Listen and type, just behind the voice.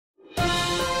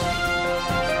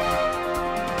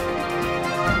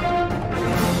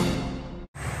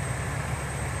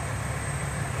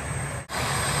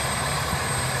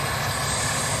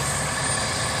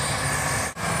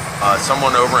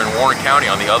someone over in Warren County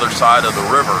on the other side of the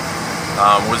river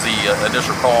was the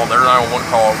initial call. Their 911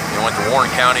 call went to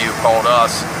Warren County, who called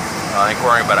us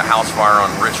inquiring about a house fire on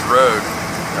Rich Road.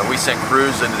 We sent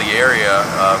crews into the area.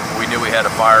 We knew we had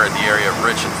a fire in the area of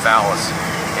Rich and Fallis,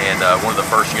 and one of the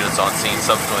first units on scene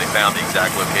subsequently found the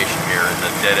exact location here in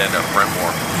the dead end of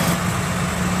Brentmoor.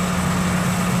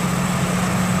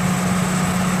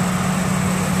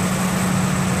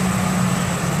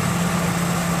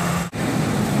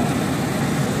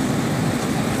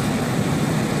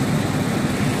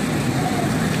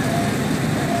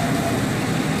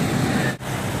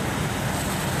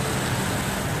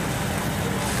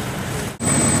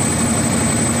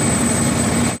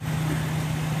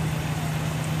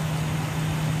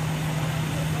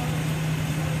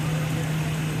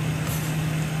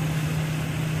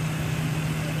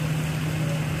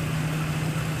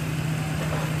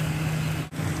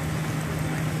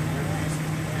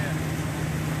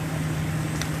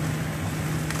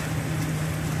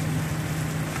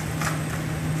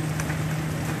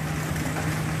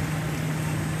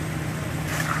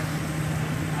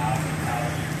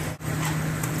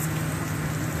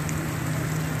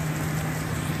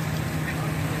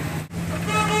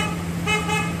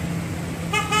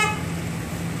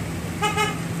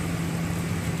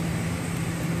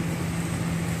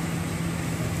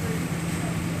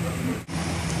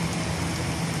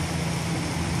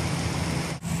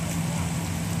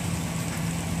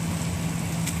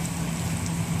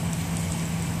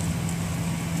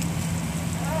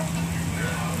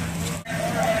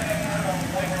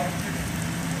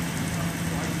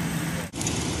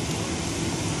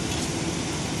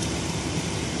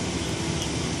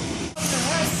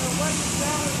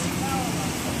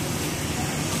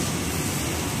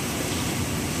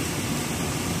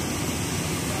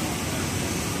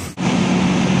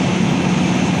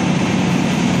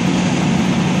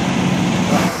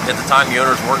 At the time, the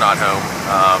owners were not home.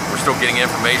 We're still getting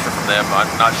information from them.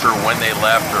 I'm not sure when they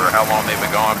left or how long they've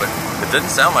been gone, but it didn't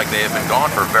sound like they had been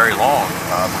gone for very long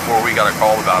before we got a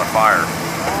call about a fire.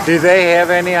 Do they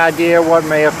have any idea what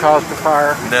may have caused the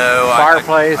fire? No.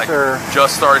 Fireplace I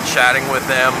just started chatting with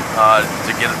them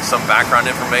to get some background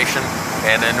information,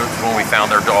 and then it was when we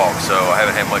found their dog, so I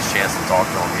haven't had much chance to talk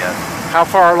to them yet. How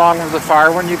far along was the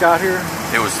fire when you got here?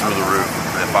 It was through the roof.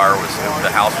 The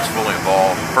house was fully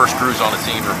involved. First crews on the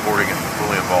scene reporting it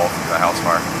fully involved in the house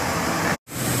fire.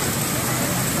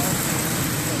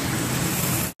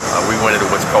 We went into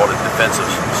what's called a defensive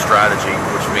strategy,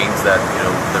 which means that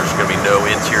there's going to be no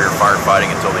interior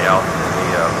firefighting until the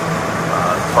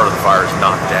part of the fire is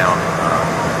knocked down,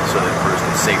 so that crews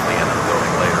can safely enter the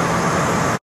building later.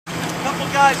 Couple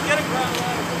guys, get a ground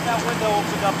ladder, put that window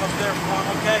opened up there for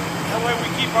them, okay? That way we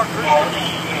keep our crews.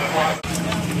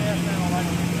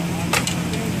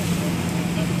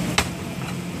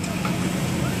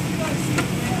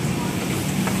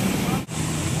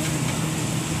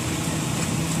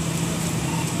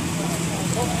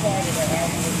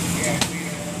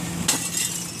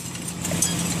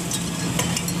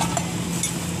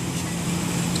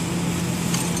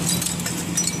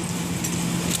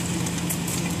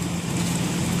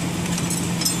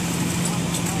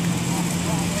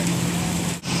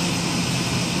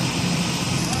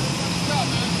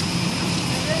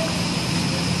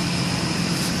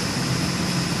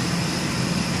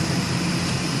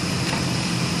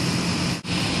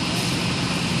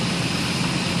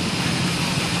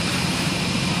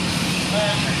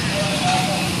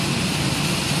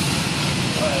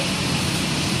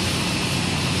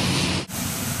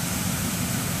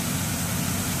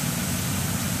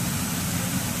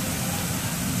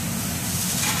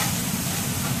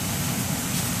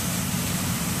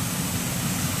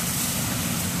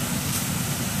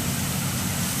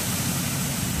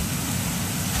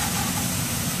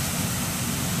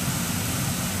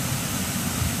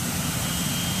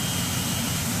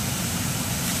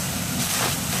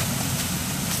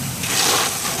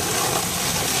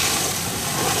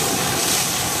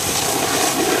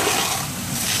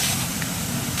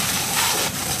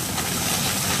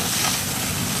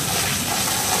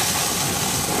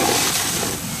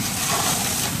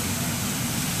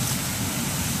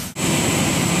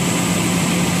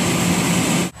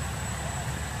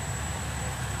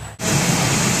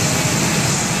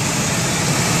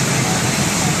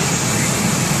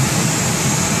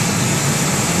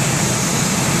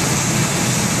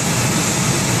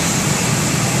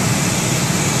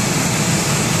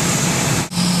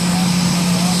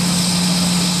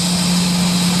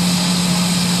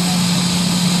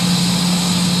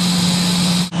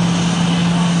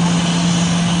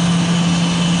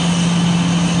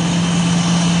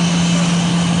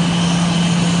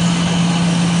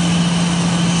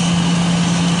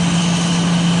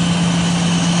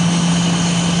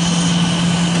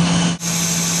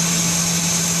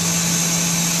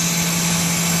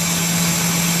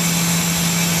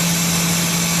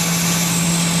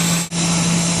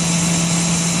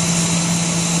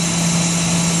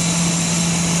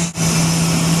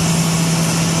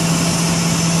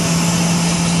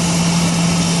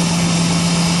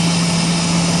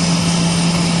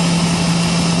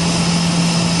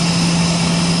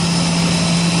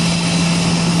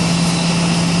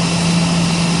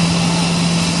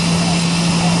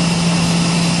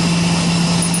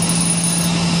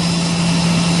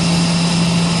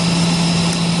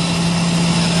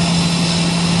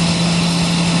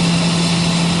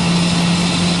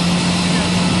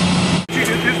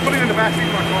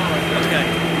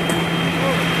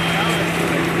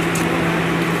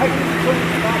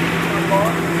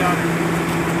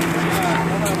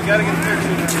 gotta get a picture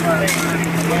of that.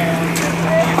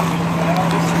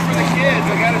 This is for the kids.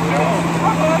 I gotta show them.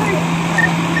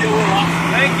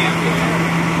 Thank you.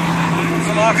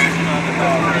 Some oxygen on the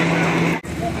dog.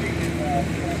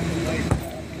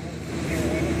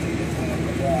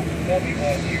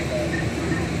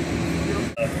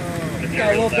 Got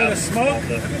a little bit of smoke.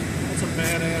 That's a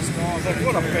badass dog. Like,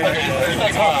 what a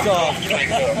badass top dog.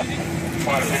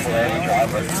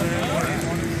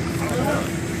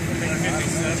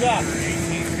 Jack,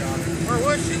 where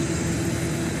was she?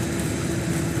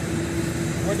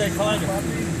 Where'd they find her?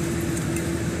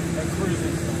 They're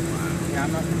cruising. Yeah,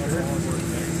 I'm not familiar.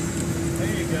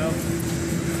 There you go.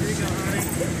 There you go, honey.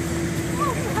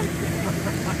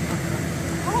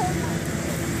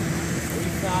 We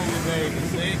found your baby,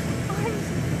 see?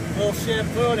 A little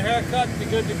shampoo and a haircut, be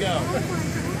good to go. Oh my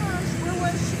gosh, where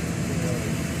was she?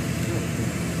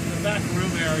 The back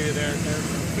room area there.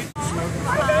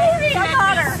 My baby, I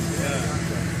got her.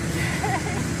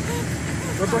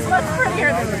 She's much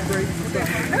prettier than this.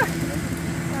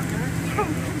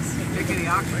 Taking the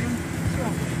oxygen?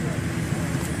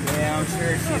 Yeah, I'm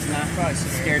sure she's not. Probably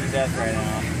scared to death right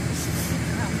now.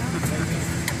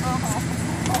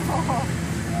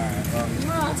 Alright,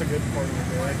 well, that's a good part of the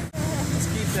day. Let's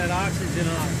keep that oxygen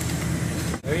on.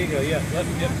 There you go, yeah.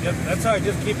 Yep. That's all right,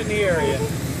 just keep it in the area.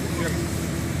 Here.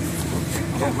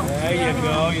 There you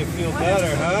go, you feel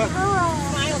better, huh?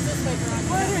 Smile this way,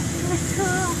 Veronica.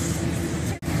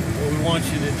 What we want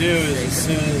you to do is, as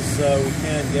soon as we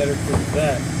can, get her to the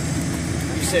vet.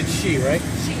 You said she, right?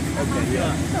 She. Okay,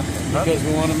 yeah. Because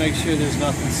we want to make sure there's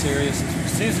nothing serious.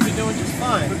 She seems to be doing just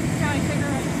fine.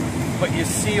 But you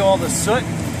see all the soot?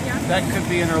 Yeah. That could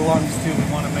be in her lungs too. We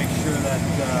want to make sure that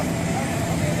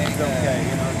it's okay.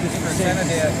 You know, just for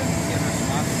safety.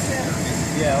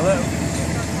 Yeah.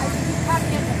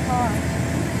 In the car.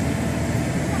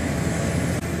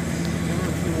 Give her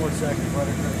a few more seconds. Let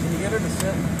her go. Can you get her to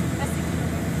sit?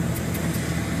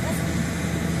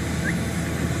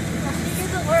 She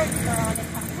uses words, Veronica.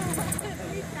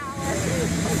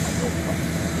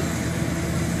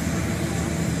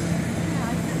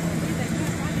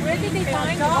 Where did they find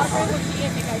the dog? Where was she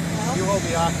in? You guys know? You hold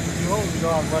the oxygen. You hold the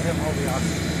dog. Let him hold the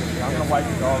oxygen. I'm going to wipe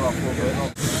the dog off a little bit.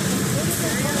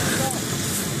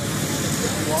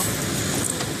 You want?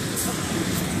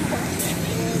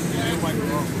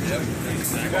 Yep. This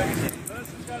is going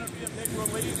to be a big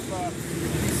relief.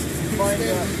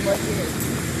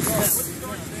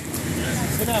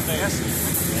 Sit down, man.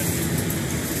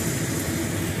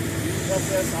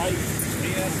 SSIE.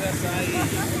 BSSIE.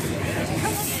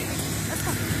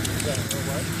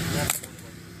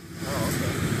 Oh,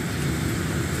 okay.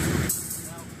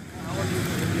 How are you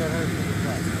going to get her to the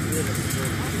vet?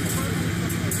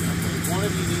 One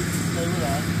of you needs to stay with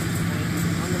us.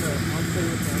 I'll stay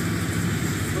with them.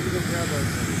 Put it in there, but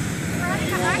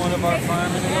you want one of our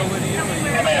firemen to go with you? Or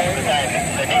you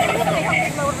okay?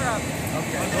 Load her up.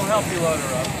 Okay, we'll help you load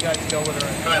her up. You guys go with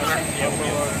her. Yeah, we'll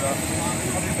load her up.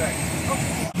 I'll be back. Oh,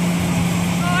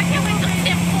 I can't wait to see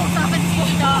him pull up and see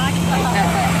the dog.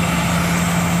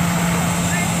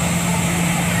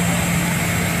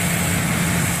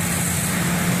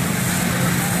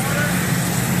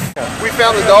 We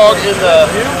found the dog in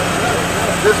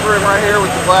this room right here with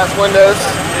the glass windows.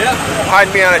 Yeah.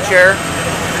 Hiding behind a chair.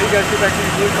 You guys get back to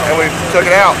your blue car. And we took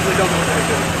it out.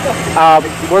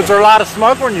 Was there a lot of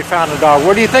smoke when you found the dog?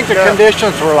 What do you think the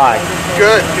conditions were like?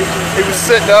 Good. He was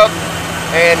sitting up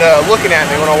and looking at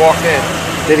me when I walked in.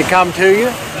 Did he come to you?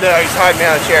 No, he's hiding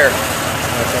behind a chair.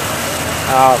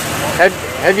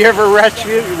 Have you ever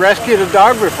rescued a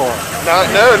dog before? No,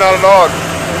 not a dog.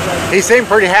 He seemed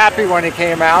pretty happy when he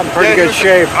came out, in pretty good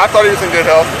shape. I thought he was in good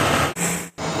health.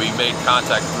 We made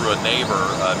contact through a neighbor,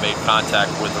 made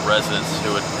contact with the residents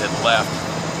who had left.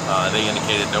 They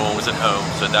indicated no one was at home,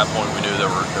 so at that point we knew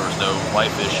there was no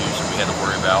life issues that we had to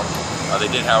worry about. They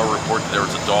did, however, report that there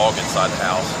was a dog inside the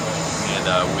house, and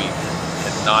we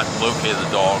had not located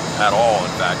the dog at all,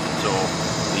 in fact, until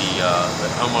the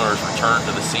homeowners returned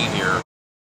to the scene here.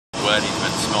 He's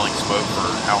been smelling smoke for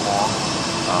how long?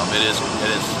 It is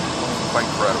quite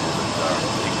incredible that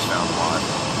he was found alive.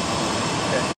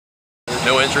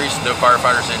 No injuries, no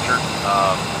firefighters injured.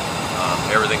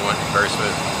 Everything went very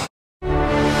smooth.